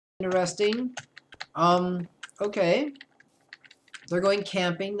Interesting. Okay. They're going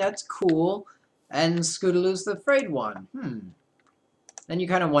camping, that's cool. And Scootaloo's the afraid one. Then you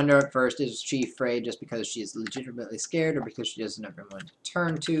kind of wonder at first, is she afraid just because she's legitimately scared or because she doesn't have anyone to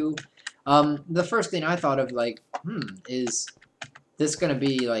turn to? The first thing I thought of, like, is this going to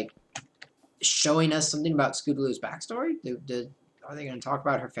be, like, showing us something about Scootaloo's backstory? Are they going to talk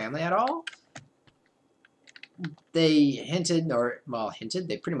about her family at all? They hinted,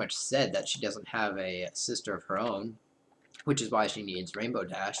 they pretty much said that she doesn't have a sister of her own, which is why she needs Rainbow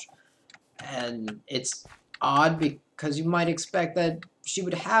Dash. And it's odd because you might expect that she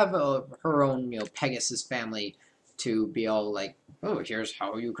would have her own, Pegasus family to be all like, oh, here's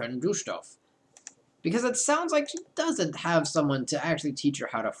how you can do stuff. Because it sounds like she doesn't have someone to actually teach her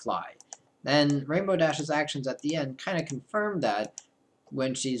how to fly. And Rainbow Dash's actions at the end kind of confirm that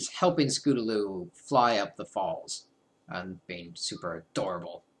when she's helping Scootaloo fly up the falls and being super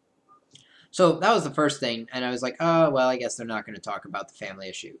adorable. So that was the first thing, and I was like, oh, well, I guess they're not going to talk about the family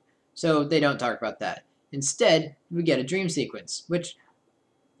issue. So they don't talk about that. Instead, we get a dream sequence, which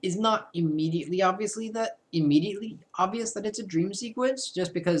is not immediately obvious that it's a dream sequence,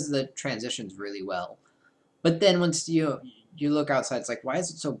 just because the transitions really well. But then once you look outside, it's like, why is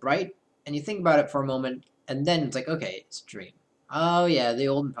it so bright? And you think about it for a moment, and then it's like, okay, it's a dream. Oh yeah, the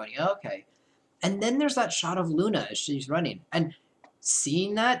olden pony. Okay. And then there's that shot of Luna as she's running. And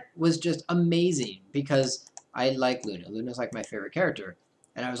seeing that was just amazing because I like Luna. Luna's like my favorite character.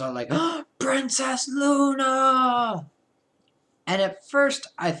 And I was all like, oh, Princess Luna! And at first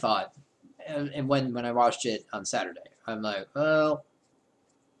I thought, and when I watched it on Saturday, I'm like, well,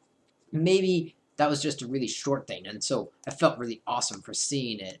 maybe that was just a really short thing. And so I felt really awesome for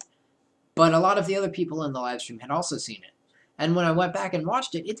seeing it. But a lot of the other people in the live stream had also seen it. And when I went back and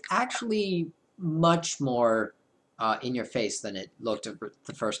watched it, it's actually much more in your face than it looked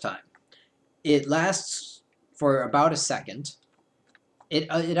the first time. It lasts for about a second.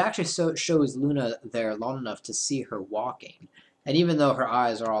 It actually shows Luna there long enough to see her walking. And even though her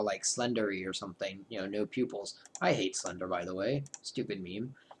eyes are all like slendery or something, no pupils. I hate slender, by the way. Stupid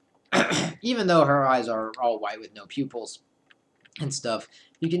meme. Even though her eyes are all white with no pupils and stuff,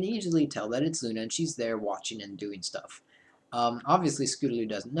 you can easily tell that it's Luna and she's there watching and doing stuff. Obviously, Scootaloo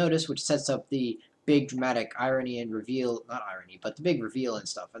doesn't notice, which sets up the big dramatic irony and reveal, not irony, but the big reveal and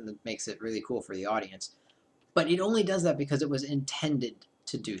stuff, and that makes it really cool for the audience. But it only does that because it was intended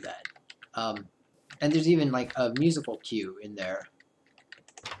to do that. And there's even like a musical cue in there.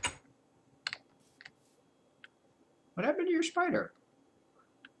 What happened to your spider?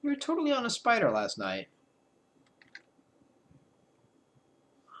 You were totally on a spider last night.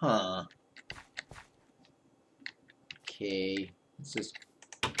 Huh. Okay, it's just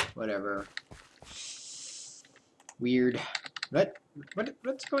whatever. Weird.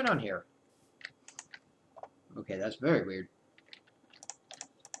 What's going on here? Okay, that's very weird.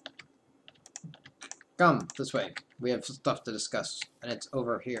 Come this way. We have stuff to discuss, and it's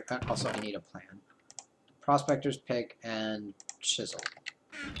over here. Also, I need a plan. Prospector's pick and chisel.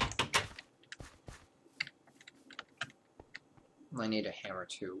 I need a hammer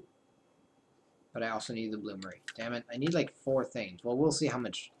too. But I also need the bloomery. Damn it, I need like 4 things. Well, we'll see how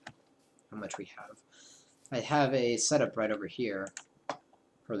much we have. I have a setup right over here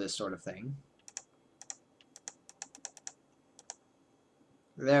for this sort of thing.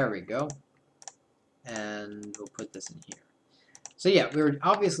 There we go. And we'll put this in here. So yeah, we were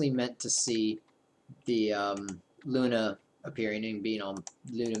obviously meant to see the Luna appearing and being all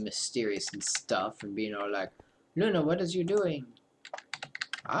Luna mysterious and stuff, and being all like, Luna, what is you doing?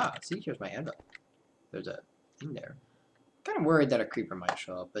 Ah, see, here's my anvil. There's a thing there. Kind of worried that a creeper might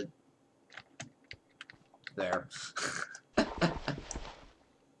show up, but there.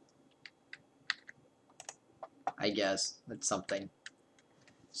 I guess that's something.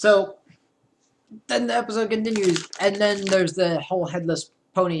 So then the episode continues, and then there's the whole headless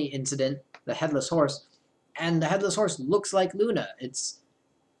pony incident, the headless horse, and the headless horse looks like Luna.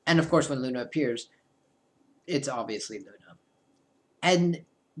 And of course when Luna appears, it's obviously Luna. And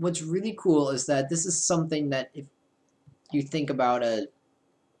what's really cool is that this is something that if you think about a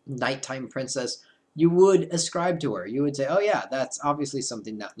nighttime princess, you would ascribe to her. You would say, oh yeah, that's obviously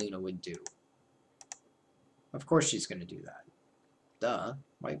something that Luna would do. Of course she's going to do that. Duh.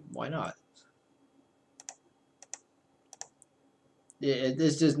 Why not?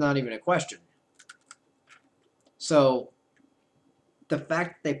 This is not even a question. So, the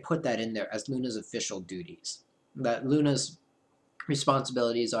fact that they put that in there as Luna's official duties, that Luna's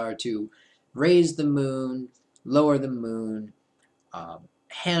responsibilities are to raise the moon, lower the moon,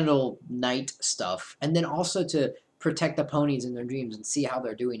 handle night stuff, and then also to protect the ponies in their dreams and see how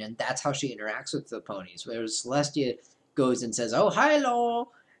they're doing, and that's how she interacts with the ponies. Whereas Celestia goes and says, "Oh, hi,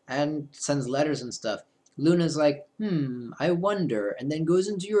 hello," and sends letters and stuff. Luna's like, I wonder, and then goes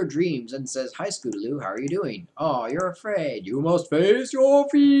into your dreams and says, "Hi, Scootaloo, how are you doing? Oh, you're afraid. You must face your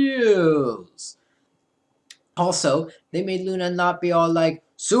fears." Also, they made Luna not be all like,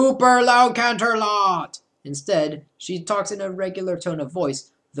 "Super loud Canterlot!" Instead, she talks in a regular tone of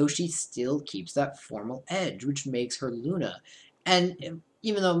voice, though she still keeps that formal edge, which makes her Luna. And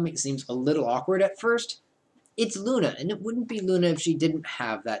even though it seems a little awkward at first, it's Luna, and it wouldn't be Luna if she didn't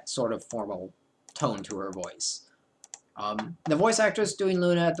have that sort of formal tone to her voice. The voice actress doing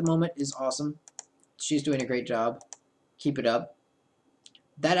Luna at the moment is awesome. She's doing a great job. Keep it up.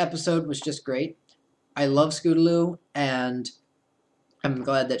 That episode was just great. I love Scootaloo, and I'm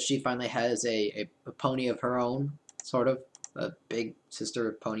glad that she finally has a pony of her own, sort of. A big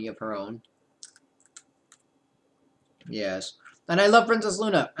sister pony of her own. Yes. And I love Princess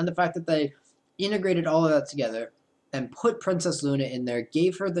Luna, and the fact that they integrated all of that together and put Princess Luna in there,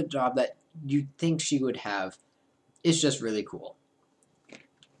 gave her the job that you'd think she would have, is just really cool.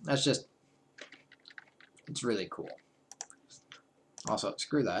 That's just, it's really cool. Also,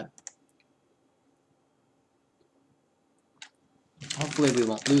 screw that. Hopefully we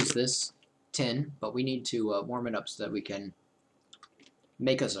won't lose this tin, but we need to warm it up so that we can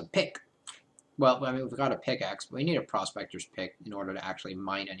make us a pick. Well, I mean, we've got a pickaxe, but we need a prospector's pick in order to actually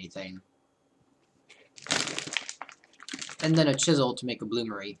mine anything. And then a chisel to make a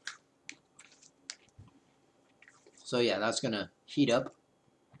bloomery. So yeah, that's gonna heat up.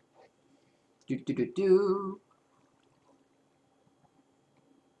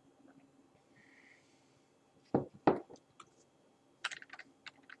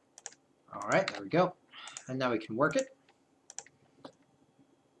 Alright, there we go. And now we can work it.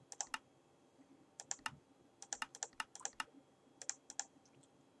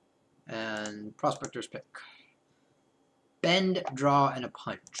 And prospector's pick. Bend, draw, and a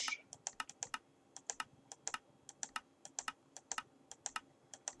punch.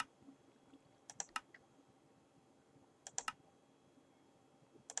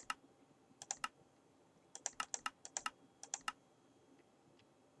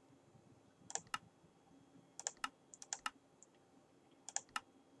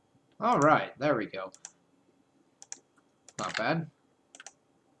 Alright, there we go. Not bad.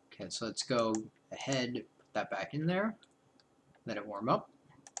 Okay, so let's go ahead, put that back in there. Let it warm up.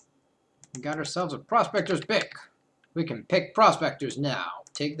 We got ourselves a prospector's pick. We can pick prospectors now.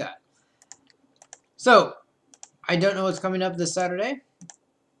 Take that. So, I don't know what's coming up this Saturday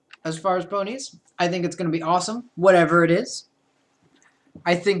as far as ponies. I think it's going to be awesome, whatever it is.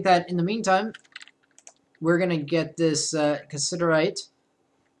 I think that in the meantime, we're going to get this cassiterite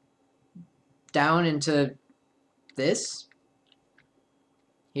down into this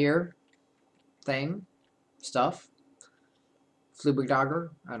here thing, stuff. Fluberdogger,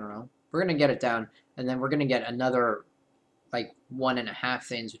 I don't know. We're going to get it down, and then we're going to get another, like, 1.5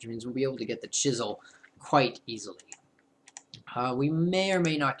 things, which means we'll be able to get the chisel quite easily. We may or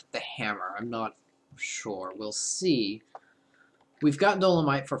may not get the hammer. I'm not sure. We'll see. We've got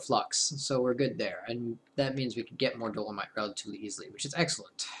dolomite for flux, so we're good there, and that means we can get more dolomite relatively easily, which is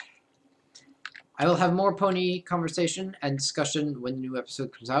excellent. I will have more pony conversation and discussion when the new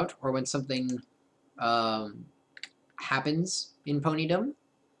episode comes out, or when something happens in ponydom.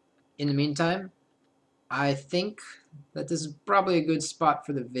 In the meantime, I think that this is probably a good spot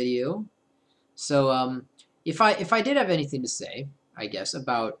for the video. So if I did have anything to say, I guess,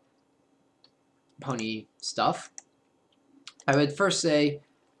 about pony stuff, I would first say,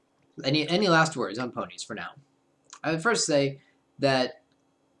 any last words on ponies for now? I would first say that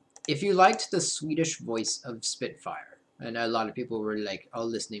if you liked the Swedish voice of Spitfire, and a lot of people were like all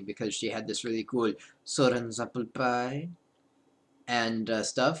listening because she had this really cool Sorens apple pie and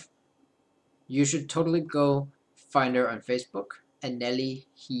stuff, you should totally go find her on Facebook. Anneli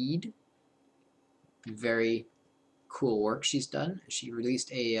Heed, very cool work she's done. She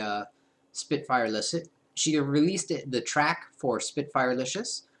released a Spitfirelicious. She released the track for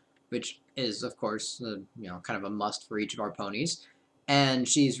Spitfirelicious, which is of course kind of a must for each of our ponies. And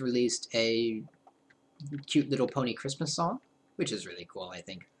she's released a cute little pony Christmas song, which is really cool, I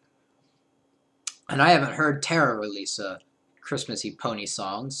think. And I haven't heard Terra release a Christmassy pony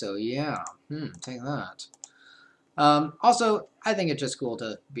song, so yeah, take that. Also, I think it's just cool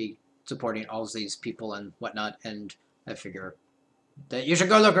to be supporting all of these people and whatnot, and I figure that you should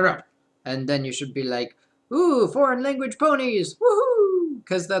go look her up. And then you should be like, ooh, foreign language ponies, woohoo!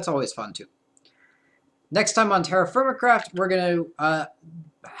 Because that's always fun too. Next time on TerraFirma Craft, we're going to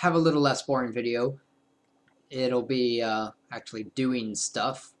have a little less boring video. it'll be actually doing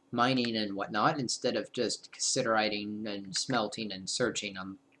stuff, mining and whatnot, instead of just considerating and smelting and searching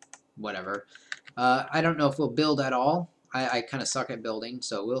on whatever. I don't know if we'll build at all. I kind of suck at building,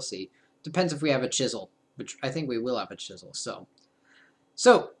 so we'll see. Depends if we have a chisel, which I think we will have a chisel.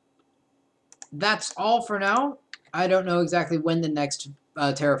 So that's all for now. I don't know exactly when the next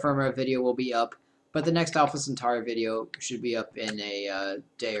TerraFirma video will be up, but the next Alpha Centauri video should be up in a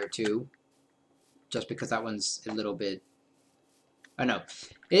day or two, just because that one's a little bit, I know,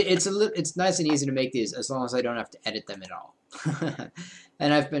 it's nice and easy to make these as long as I don't have to edit them at all.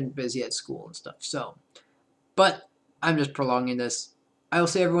 And I've been busy at school and stuff, so, but I'm just prolonging this. I will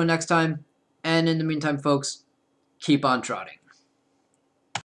see everyone next time, and in the meantime, folks, keep on trotting.